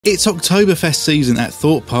It's Oktoberfest season at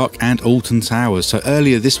Thorpe Park and Alton Towers, so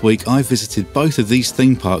earlier this week I visited both of these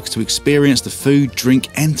theme parks to experience the food, drink,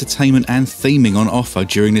 entertainment and theming on offer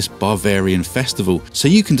during this Bavarian festival, so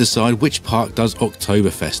you can decide which park does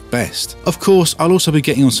Oktoberfest best. Of course, I'll also be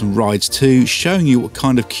getting on some rides too, showing you what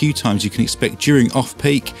kind of queue times you can expect during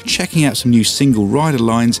off-peak, checking out some new single rider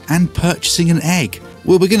lines and purchasing an egg.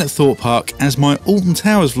 We'll begin at Thorpe Park as my Alton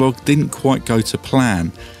Towers vlog didn't quite go to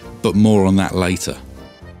plan, but more on that later.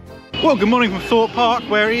 Well, good morning from Thorpe Park,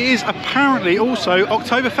 where it is apparently also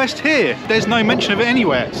Oktoberfest here. There's no mention of it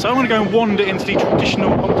anywhere, so I want to go and wander into the traditional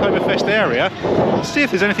Oktoberfest area, see if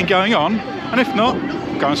there's anything going on, and if not,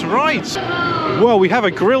 go on some rides. Well, we have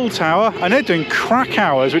a grill tower, and they're doing crack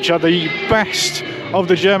hours, which are the best of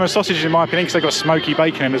the German sausages in my opinion, because they've got smoky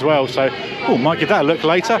bacon in them as well, so might give that a look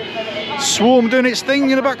later. Swarm doing its thing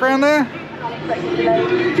in the background there.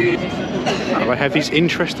 Oh, they have these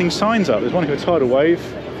interesting signs up. There's one for a tidal wave.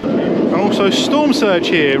 And also storm surge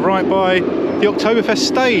here, right by the Oktoberfest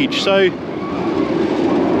stage. So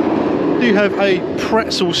we do have a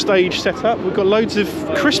pretzel stage set up. We've got loads of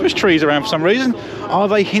Christmas trees around for some reason. Are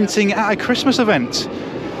they hinting at a Christmas event?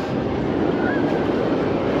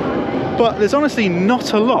 But there's honestly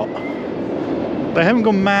not a lot. They haven't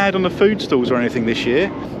gone mad on the food stalls or anything this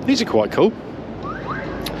year. These are quite cool.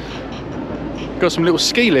 Got some little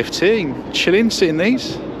ski lifts here. You can chill in, sit in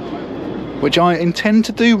these, which I intend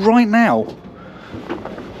to do right now.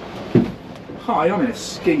 Hi, I'm in a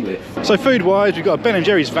ski lift. So food-wise, we've got a Ben &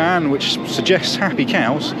 Jerry's van, which suggests happy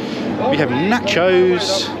cows. We have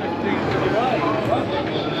nachos.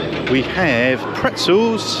 We have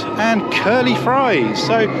pretzels and curly fries.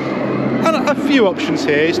 So a few options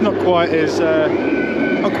here. It's not quite as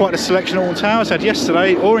not quite the selection Alton Towers had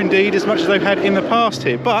yesterday, or indeed as much as they've had in the past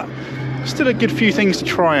here, but still a good few things to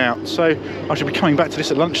try out. So I should be coming back to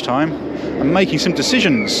this at lunchtime and making some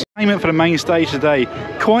decisions. Payment for the main stage today.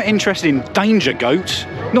 Quite interested in Danger Goat.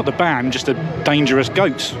 Not the band, just a dangerous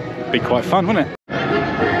goat. Be quite fun, wouldn't it?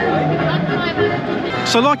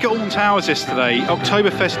 So like at Alton Towers yesterday,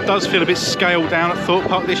 Oktoberfest does feel a bit scaled down at Thorpe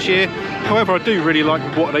Park this year. However, I do really like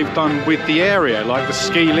what they've done with the area, like the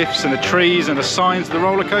ski lifts and the trees and the signs of the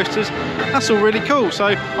roller coasters. That's all really cool. So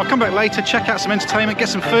I'll come back later, check out some entertainment, get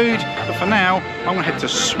some food. But for now, I'm gonna head to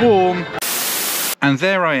Swarm. And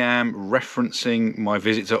there I am referencing my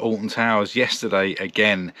visit to Alton Towers yesterday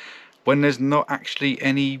again, when there's not actually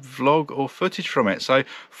any vlog or footage from it. So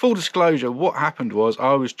full disclosure, what happened was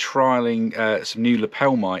I was trialing some new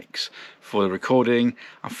lapel mics for the recording.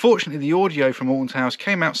 Unfortunately, the audio from Alton Towers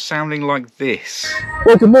came out sounding like this.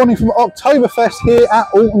 Well, good morning from Oktoberfest here at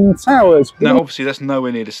Alton Towers. Now, obviously, that's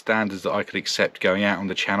nowhere near the standards that I could accept going out on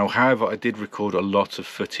the channel. However, I did record a lot of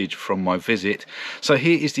footage from my visit. So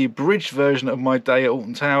here is the abridged version of my day at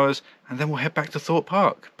Alton Towers, and then we'll head back to Thorpe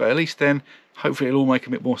Park. But at least then, hopefully it'll all make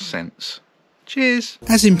a bit more sense. Cheers!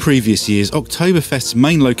 As in previous years, Oktoberfest's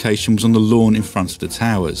main location was on the lawn in front of the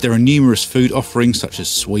towers. There are numerous food offerings such as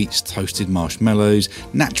sweets, toasted marshmallows,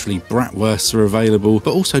 naturally bratwursts are available,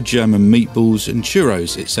 but also German meatballs and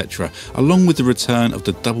churros, etc., along with the return of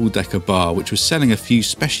the double-decker bar, which was selling a few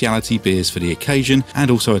specialty beers for the occasion and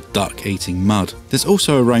also a duck eating mud. There's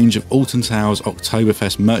also a range of Alton Towers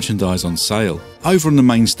Oktoberfest merchandise on sale. Over on the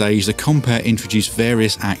main stage, the compere introduced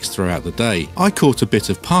various acts throughout the day. I caught a bit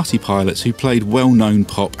of Party Pilots who played well-known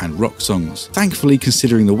pop and rock songs. Thankfully,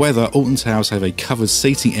 considering the weather, Alton Towers have a covered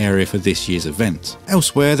seating area for this year's event.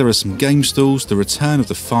 Elsewhere, there are some game stalls, the return of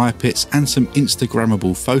the fire pits and some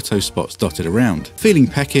Instagrammable photo spots dotted around. Feeling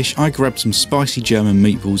peckish, I grabbed some spicy German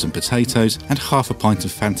meatballs and potatoes and half a pint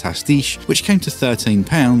of Fantastiche, which came to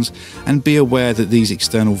 £13, and be aware that these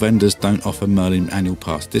external vendors don't offer Merlin annual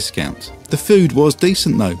pass discount. The food was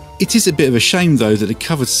decent though. It is a bit of a shame though that the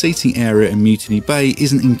covered seating area in Mutiny Bay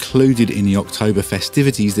isn't included in the Oktober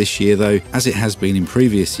festivities this year though, as it has been in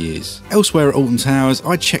previous years. Elsewhere at Alton Towers,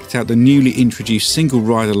 I checked out the newly introduced single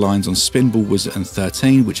rider lines on Spinball Wizard and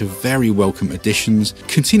 13, which are very welcome additions.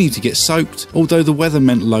 Continue to get soaked, although the weather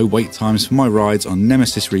meant low wait times for my rides on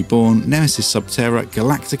Nemesis Reborn, Nemesis Subterra,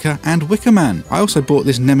 Galactica and Wicker Man. I also bought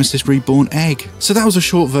this Nemesis Reborn egg. So that was a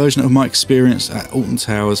short version of my experience at Alton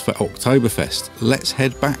Towers for Oktoberfest. Let's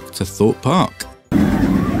head back to Thorpe Park.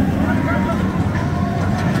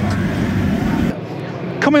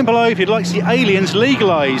 Comment below if you'd like to see aliens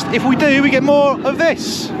legalised. If we do, we get more of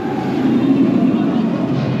this.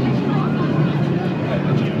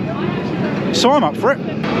 So I'm up for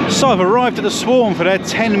it. So I've arrived at the Swarm for their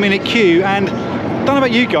 10-minute queue, and I don't know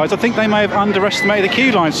about you guys, I think they may have underestimated the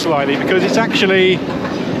queue line slightly, because it's actually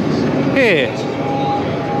here.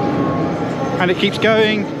 And it keeps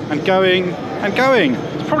going and going and going.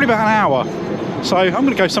 It's probably about an hour. So I'm going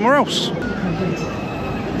to go somewhere else.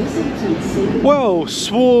 Well,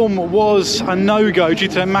 Swarm was a no-go due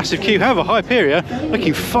to that massive queue. However, Hyperia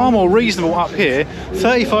looking far more reasonable up here.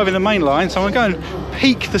 35 in the main line, so I'm going to go and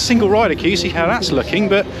peek the single rider queue, see how that's looking.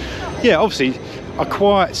 But yeah, obviously a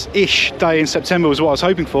quiet-ish day in September was what I was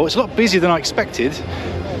hoping for. It's a lot busier than I expected.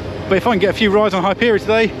 But if I can get a few rides on Hyperia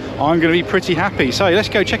today, I'm going to be pretty happy. So let's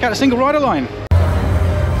go check out the single rider line.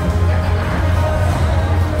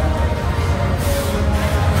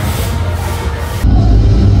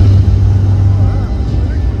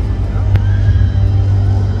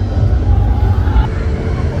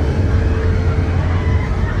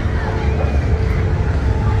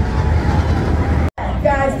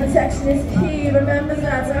 Guys, protection is key, remember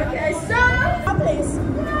that, okay? So, please.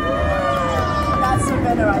 That's the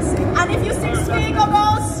winner, I see. And if you sing Sneak or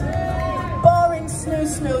Boss, boring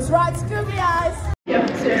snooze. Right, googly eyes.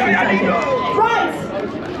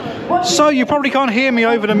 Right. So you probably can't hear me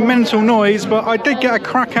over the mental noise, but I did get a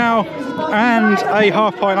Krakow and a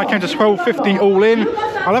half pint. I came to 12.50 all in.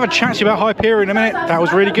 I'll have a chat to you about Hyperia in a minute. That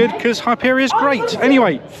was really good because Hyperia is great.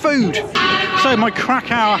 Anyway, food. So my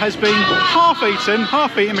Krakow has been half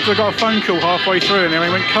eaten because I got a phone call halfway through and then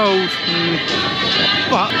it went cold.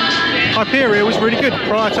 But Hyperia was really good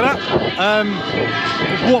prior to that.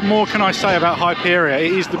 What more can I say about Hyperia?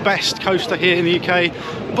 It is the best coaster here in the UK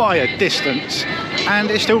by a distance,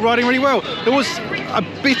 and it's still riding really well. There was a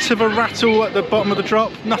bit of a rattle at the bottom of the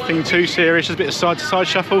drop, nothing too serious, just a bit of side-to-side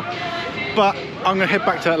shuffle, but I'm going to head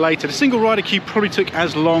back to that later. The single rider queue probably took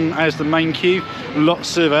as long as the main queue.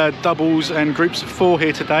 Lots of doubles and groups of 4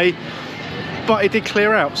 here today, but it did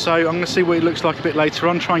clear out, so I'm going to see what it looks like a bit later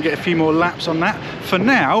on, try and get a few more laps on that. For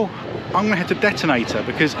now, I'm going to head to Detonator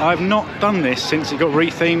because I've not done this since it got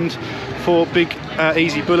rethemed for Big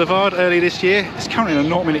Easy Boulevard earlier this year. It's currently in a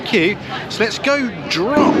 0-minute queue, so let's go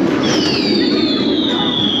drop.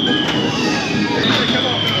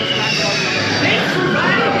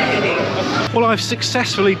 Well, I've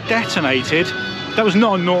successfully detonated. That was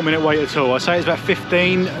not a 0-minute wait at all. I say it's about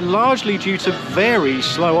 15, largely due to very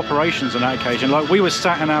slow operations on that occasion. Like, we were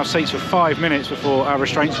sat in our seats for 5 minutes before our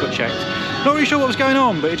restraints got checked. Not really sure what was going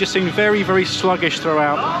on, but it just seemed very, very sluggish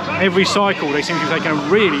throughout. Every cycle, they seem to be taking a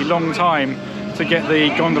really long time to get the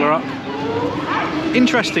gondola up.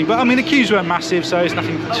 Interesting, but I mean, the queues weren't massive, so there's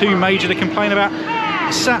nothing too major to complain about.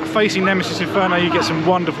 Sat facing Nemesis Inferno, you get some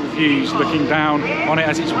wonderful views looking down on it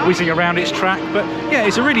as it's whizzing around its track. But yeah,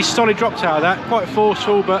 it's a really solid drop tower, that, quite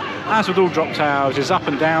forceful, but as with all drop towers, it's up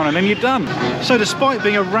and down and then you're done. So despite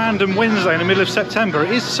being a random Wednesday in the middle of September,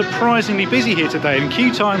 it is surprisingly busy here today, and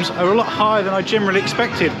queue times are a lot higher than I generally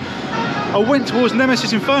expected. I went towards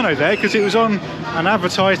Nemesis Inferno there because it was on an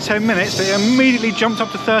advertised 10 minutes, but it immediately jumped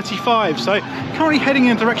up to 35. So currently heading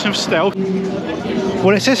in the direction of Stealth.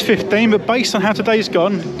 Well, it says 15, but based on how today's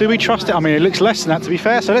gone, do we trust it? I mean, it looks less than that, to be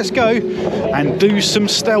fair. So let's go and do some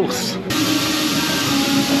stealth.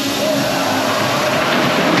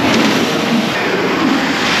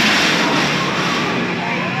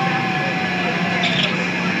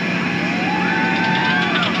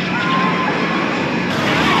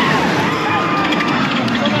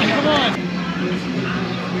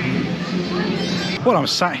 Well, I'm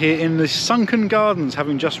sat here in the Sunken Gardens,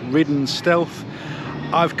 having just ridden Stealth.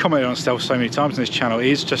 I've commented on Stealth so many times on this channel. It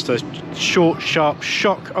is just a short, sharp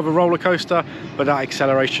shock of a roller coaster, but that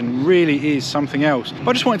acceleration really is something else.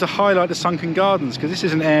 I just wanted to highlight the Sunken Gardens because this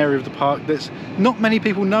is an area of the park that's not many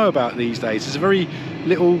people know about these days. There's a very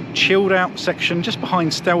little chilled out section just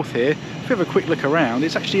behind Stealth here. If you have a quick look around,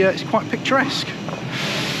 it's actually it's quite picturesque.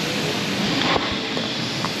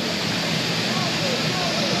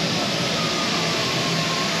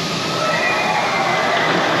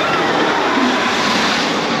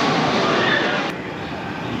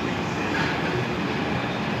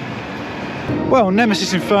 Well,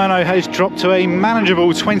 Nemesis Inferno has dropped to a manageable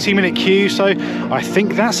 20-minute queue, so I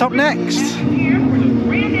think that's up next.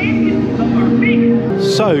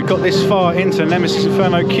 So, got this far into the Nemesis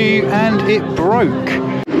Inferno queue and it broke.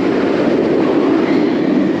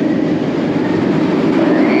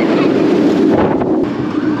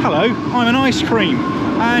 Hello, I'm an ice cream.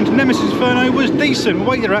 And Nemesis Inferno was decent. We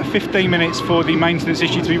waited about 15 minutes for the maintenance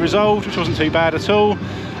issue to be resolved, which wasn't too bad at all,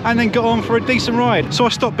 and then got on for a decent ride. So I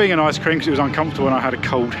stopped being an ice cream because it was uncomfortable and I had a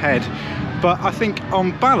cold head. But I think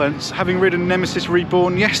on balance, having ridden Nemesis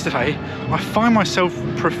Reborn yesterday, I find myself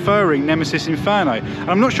preferring Nemesis Inferno. And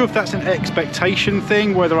I'm not sure if that's an expectation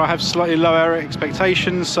thing, whether I have slightly lower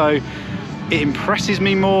expectations, so it impresses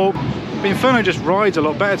me more. But Inferno just rides a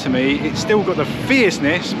lot better to me. It's still got the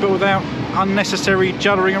fierceness, but without unnecessary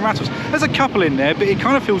juddering and rattles. There's a couple in there, but it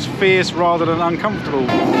kind of feels fierce rather than uncomfortable.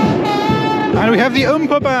 And we have the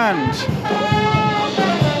Oompa Band.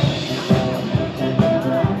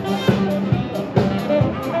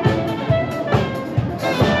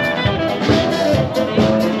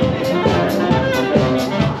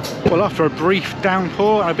 Well, after a brief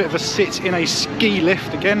downpour and a bit of a sit in a ski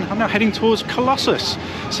lift again, I'm now heading towards Colossus.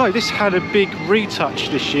 So this had a big retouch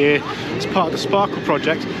this year as part of the Sparkle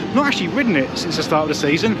project. I've not actually ridden it since the start of the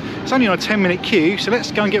season. It's only on a 10-minute queue, so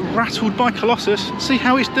let's go and get rattled by Colossus and see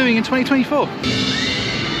how it's doing in 2024.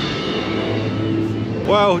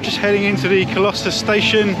 Well, just heading into the Colossus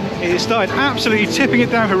station. It started absolutely tipping it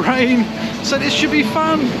down with rain, so this should be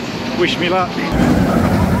fun. Wish me luck.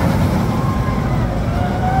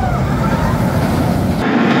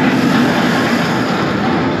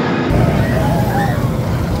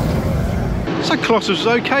 So Colossus was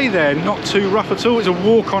okay there, not too rough at all. It's a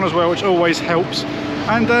walk on as well, which always helps.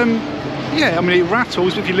 And yeah, I mean, it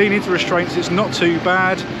rattles, but if you lean into restraints, it's not too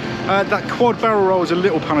bad. That quad barrel roll is a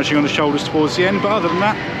little punishing on the shoulders towards the end, but other than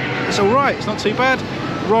that, it's all right. It's not too bad.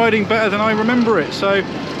 Riding better than I remember it, so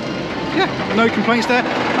yeah, no complaints there.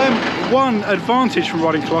 One advantage from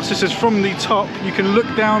riding Colossus is from the top, you can look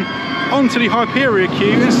down onto the Hyperia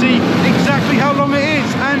queue and see exactly how long it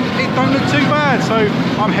is, and it don't look too bad. So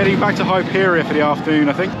I'm heading back to Hyperia for the afternoon,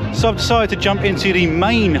 I think. So I've decided to jump into the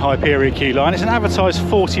main Hyperia queue line. It's an advertised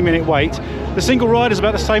 40-minute wait. The single ride is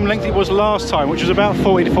about the same length it was last time, which was about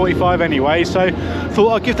 40 to 45 anyway, so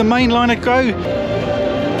thought I'd give the main line a go.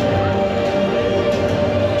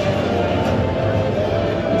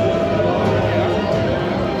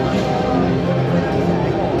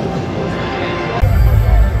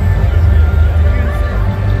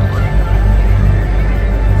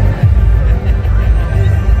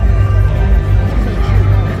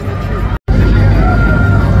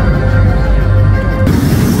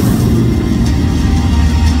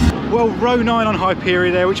 Row 9 on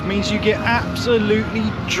Hyperia there, which means you get absolutely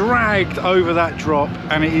dragged over that drop,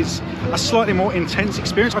 and it is a slightly more intense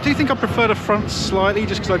experience. I do think I prefer the front slightly,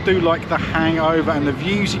 just because I do like the hangover and the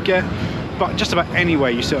views you get, but just about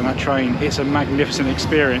anywhere you sit on that train, it's a magnificent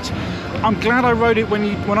experience. I'm glad I rode it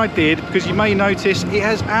when I did, because you may notice it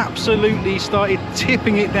has absolutely started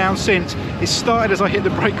tipping it down since. It started as I hit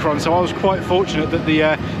the brake run, so I was quite fortunate that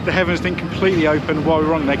the heavens didn't completely open while we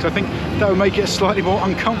were on there, because I think that would make it a slightly more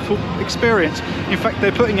uncomfortable experience. In fact,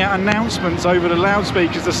 they're putting out announcements over the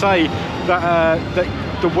loudspeakers to say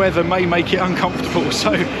that the weather may make it uncomfortable,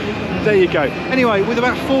 so there you go. Anyway, with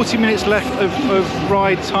about 40 minutes left of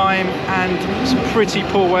ride time and some pretty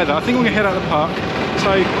poor weather, I think we're going to head out of the park. So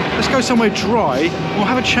let's go somewhere dry. We'll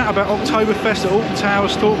have a chat about Oktoberfest at Alton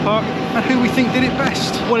Towers, Thorpe Park, and who we think did it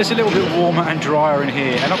best. Well, it's a little bit warmer and drier in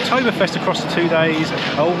here, and Oktoberfest across the 2 days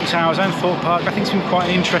at Alton Towers and Thorpe Park, I think it's been quite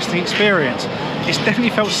an interesting experience. It's definitely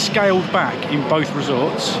felt scaled back in both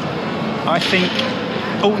resorts. I think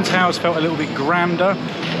Alton Towers felt a little bit grander,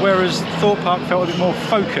 whereas Thorpe Park felt a bit more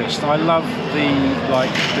focused. I love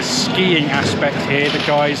the skiing aspect here, the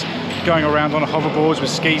guys going around on hoverboards with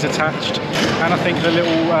skis attached, and I think the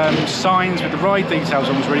little signs with the ride details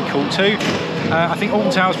on was really cool too. I think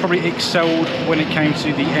Alton Towers probably excelled when it came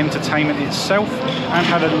to the entertainment itself and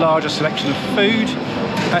had a larger selection of food,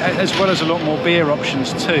 as well as a lot more beer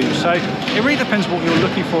options too. So it really depends what you're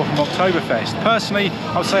looking for from Oktoberfest. Personally,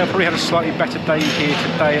 I would say I probably had a slightly better day here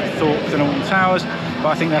today at Thorpe than Alton Towers, but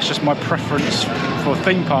I think that's just my preference for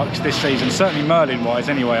theme parks this season, certainly Merlin wise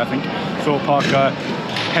anyway. I think Thorpe Park are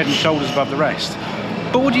head and shoulders above the rest.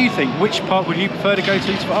 But what do you think? Which park would you prefer to go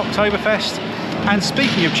to for Oktoberfest? And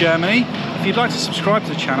speaking of Germany, if you'd like to subscribe to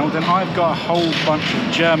the channel, then I've got a whole bunch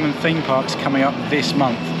of German theme parks coming up this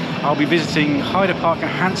month. I'll be visiting Hyde Park and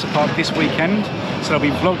Hansa Park this weekend, so there'll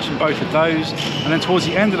be vlogs from both of those. And then towards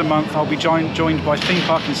the end of the month, I'll be joined by Theme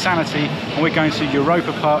Park Insanity, and we're going to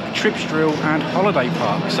Europa Park, Tripsdrill and Holiday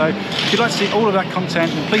Park. So if you'd like to see all of that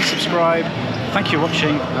content, then please subscribe. Thank you for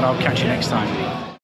watching, and I'll catch you next time.